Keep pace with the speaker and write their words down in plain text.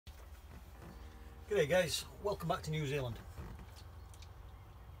G'day guys, welcome back to New Zealand.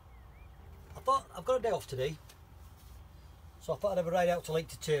 I thought I've got a day off today, so I thought I'd have a ride out to Lake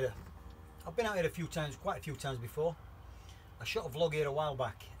Tutira. I've been out here quite a few times before. I shot a vlog here a while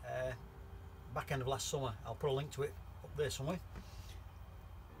back, back end of last summer. I'll put a link to it up there somewhere.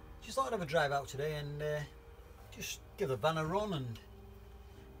 Just thought I'd have a drive out today and just give the van a run and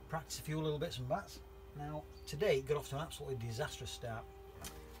practice a few little bits and bats. Now today it got off to an absolutely disastrous start.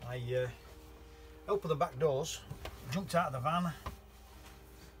 I opened the back doors, jumped out of the van,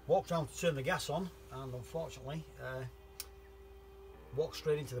 walked around to turn the gas on, and unfortunately walked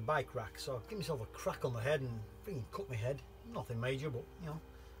straight into the bike rack. So I gave myself a crack on the head and freaking cut my head. Nothing major, but you know,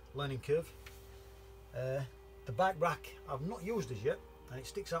 learning curve. The bike rack I've not used as yet, and it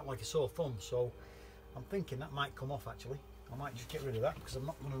sticks out like a sore thumb, so I'm thinking that might come off actually. I might just get rid of that because I'm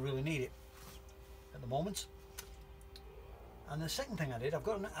not going to really need it at the moment. And the second thing I did,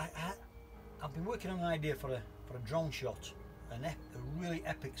 I've been working on an idea for a drone shot, a really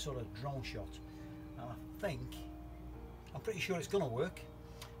epic sort of drone shot, and I'm pretty sure it's going to work,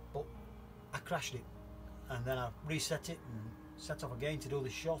 but I crashed it, and then I reset it and set off again to do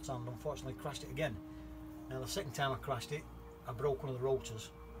this shot, and unfortunately crashed it again. Now the second time I crashed it, I broke one of the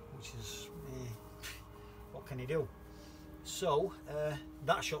rotors, which is, what can you do? So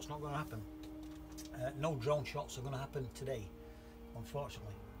that shot's not going to happen. No drone shots are going to happen today,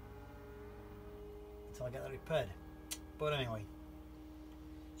 unfortunately, until I get that repaired. But anyway,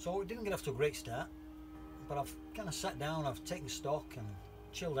 so it didn't get off to a great start, but I've kind of sat down, I've taken stock and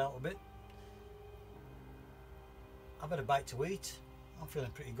chilled out a bit. I've had a bite to eat, I'm feeling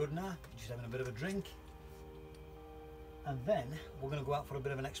pretty good now, just having a bit of a drink, and then we're going to go out for a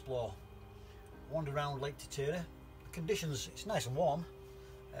bit of an explore, wander around Lake Tutira. The conditions, it's nice and warm,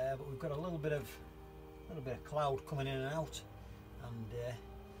 but we've got a little bit of cloud coming in and out, and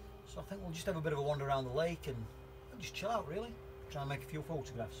so I think we'll just have a bit of a wander around the lake and just chill out really, try and make a few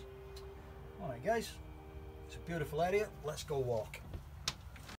photographs. Alright guys, it's a beautiful area, let's go walk.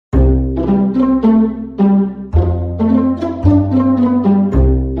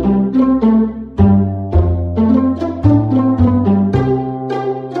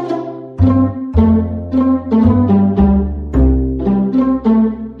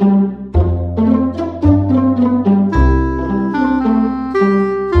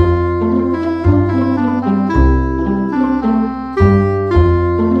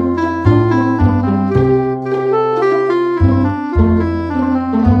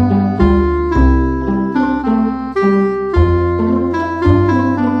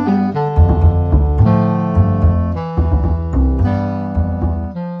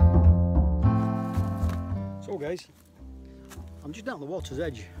 So guys, I'm just down the water's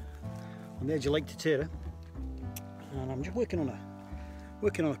edge, on the edge of Lake Tutira, and I'm just working on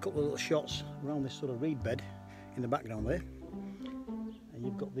a couple of little shots around this sort of reed bed in the background there. And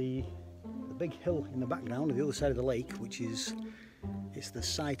you've got the big hill in the background on the other side of the lake, which is the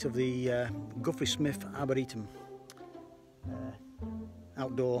site of the Guthrie Smith Arboretum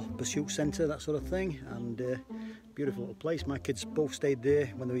outdoor pursuit centre, that sort of thing, and beautiful little place. My kids both stayed there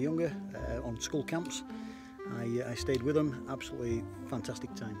when they were younger on school camps. I stayed with them, absolutely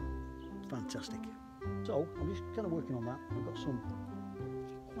fantastic time, fantastic. So I'm just kind of working on that. We've got some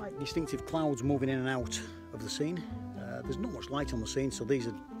quite distinctive clouds moving in and out of the scene. There's not much light on the scene, so these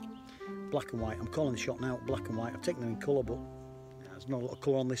are black and white. I'm calling the shot now black and white. I've taken them in colour, but there's not a lot of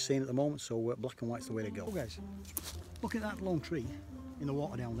colour on this scene at the moment, so black and white's the way to go. Oh guys, look at that lone tree in the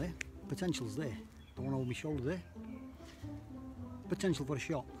water down there. Potential's there. The one over my shoulder there. Potential for a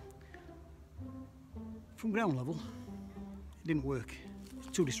shot. From ground level, it didn't work.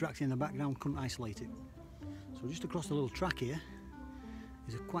 It's too distracting in the background, couldn't isolate it. So just across the little track here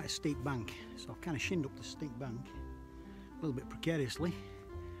is quite a steep bank. So I've kind of shinned up the steep bank a little bit precariously.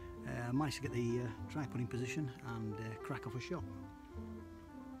 I managed to get the tripod in position and crack off a shot.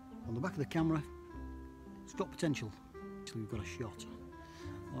 On the back of the camera, it's got potential. Actually, we've got a shot.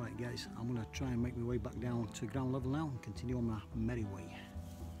 Alright guys, I'm going to try and make my way back down to ground level now and continue on my merry way.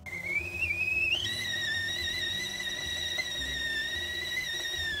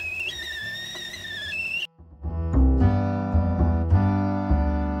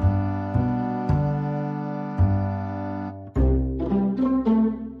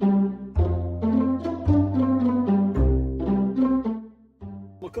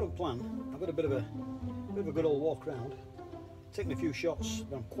 Current plan, I've got a bit of a good old walk round, taking a few shots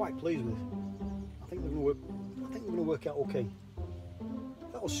that I'm quite pleased with. I think they're going to work out okay.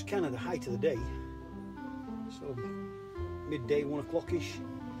 That was kind of the height of the day, sort of midday, 1 o'clock-ish.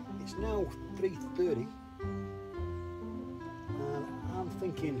 It's now 3:30, and I'm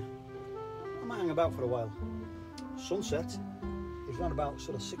thinking I might hang about for a while. Sunset is around about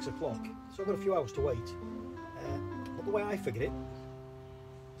sort of 6 o'clock, so I've got a few hours to wait. But the way I figure it,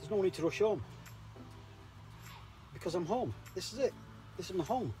 there's no need to rush home because I'm home. This is it. This is my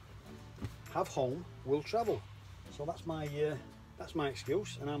home. Have home, will travel. So that's my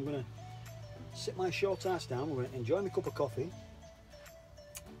excuse, and I'm gonna sit my short ass down. I'm gonna enjoy my cup of coffee,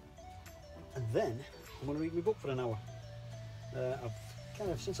 and then I'm gonna read my book for an hour. I've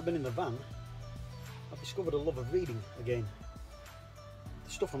kind of, since I've been in the van, I've discovered a love of reading again.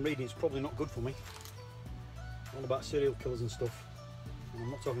 The stuff I'm reading is probably not good for me. All about serial killers and stuff. And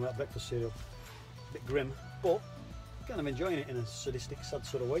I'm not talking about breakfast cereal. A bit grim, but I'm kind of enjoying it in a sadistic, sad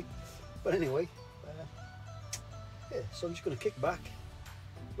sort of way. But anyway, yeah, so I'm just going to kick back,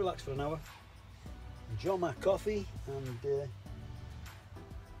 relax for an hour, enjoy my coffee, and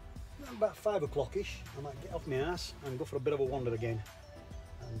about 5 o'clock-ish, I might get off my ass and go for a bit of a wander again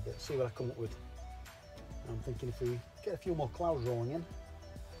and see what I come up with. I'm thinking if we get a few more clouds rolling in,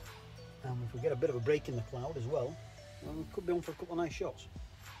 and if we get a bit of a break in the cloud as well, then we could be on for a couple of nice shots.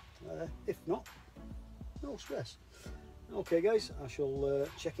 If not, no stress. Okay guys, I shall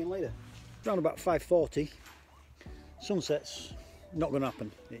check in later. Around about 5:40, sunset's not going to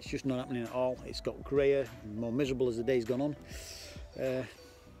happen. It's just not happening at all. It's got greyer and more miserable as the day's gone on.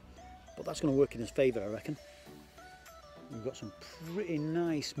 But that's going to work in his favour, I reckon. We've got some pretty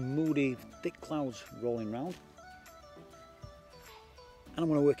nice, moody, thick clouds rolling round. And I'm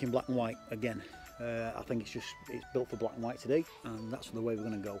going to work in black and white again. I think it's built for black and white today, and that's the way we're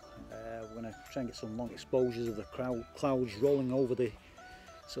going to go. We're going to try and get some long exposures of the clouds rolling over the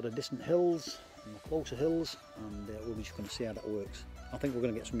sort of distant hills and the closer hills, and we're just going to see how that works. I think we're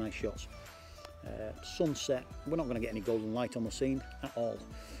going to get some nice shots. Sunset, we're not going to get any golden light on the scene at all.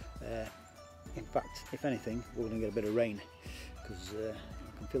 In fact, if anything, we're going to get a bit of rain, because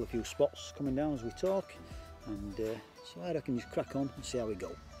I can feel a few spots coming down as we talk, and so I reckon just crack on and see how we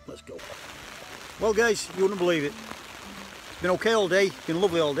go. Let's go. Well guys, you wouldn't believe it. It's been okay all day, it's been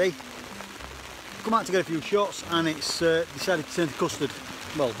lovely all day. Come out to get a few shots, and it's decided to turn to custard.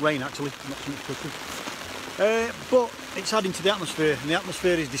 Well, rain actually, not so much custard. But it's adding to the atmosphere, and the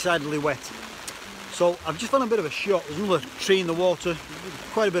atmosphere is decidedly wet. So I've just found a bit of a shot. There's another tree in the water.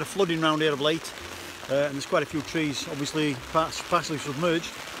 Quite a bit of flooding around here of late, and there's quite a few trees, obviously partially submerged.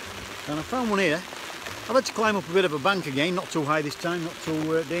 And I found one here. I've had to climb up a bit of a bank again, not too high this time, not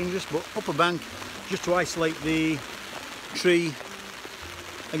too dangerous, but up a bank just to isolate the tree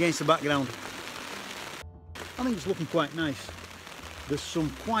against the background. I think it's looking quite nice. There's some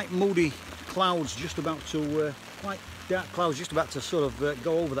quite moody clouds just about to, quite dark clouds just about to sort of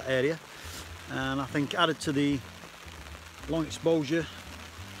go over that area. And I think added to the long exposure,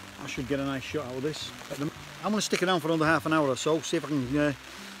 I should get a nice shot out of this. I'm going to stick around for another half an hour or so, see if I can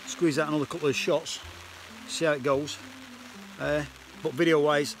squeeze out another couple of shots, see how it goes. But video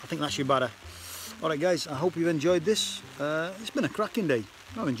wise, I think that should be better. Alright guys, I hope you've enjoyed this. It's been a cracking day.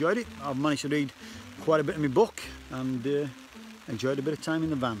 I've enjoyed it. I've managed to read quite a bit of my book, and enjoyed a bit of time in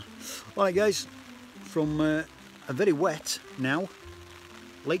the van. Alright guys, from a very wet now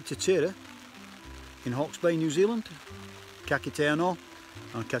Lake Tutira in Hawke's Bay, New Zealand, ka kite anō.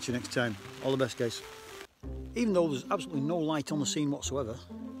 I'll catch you next time. All the best guys. Even though there's absolutely no light on the scene whatsoever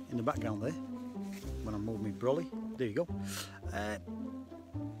in the background there, when I move my brolly, there you go,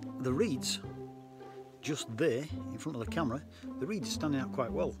 the reeds just there in front of the camera, the reeds are standing out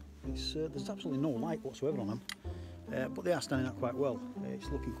quite well. There's absolutely no light whatsoever on them, but they are standing out quite well. It's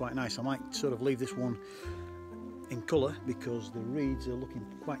looking quite nice. I might sort of leave this one in colour because the reeds are looking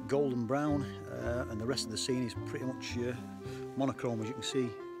quite golden brown, and the rest of the scene is pretty much monochrome, as you can see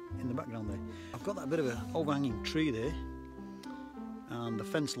in the background there. I've got that bit of an overhanging tree there and the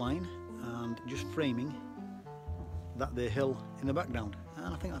fence line, and just framing that there hill in the background,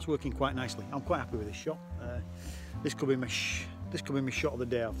 and I think that's working quite nicely. I'm quite happy with this shot. This could be my shot of the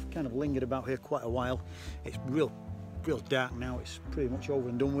day. I've kind of lingered about here quite a while. It's real dark now. It's pretty much over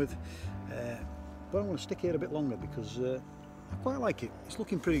and done with. But I'm going to stick here a bit longer because I quite like it. It's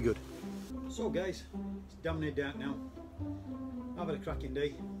looking pretty good. So guys, it's damn near dark now. I've had a cracking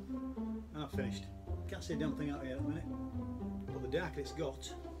day. I've finished. Can't see a damn thing out here at the minute. But the darker it's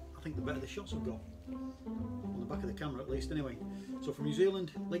got, I think the better the shots I've got. On the back of the camera at least anyway. So from New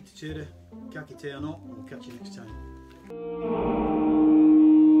Zealand, Lake Tutira, ka kite anō, and we'll catch you next time.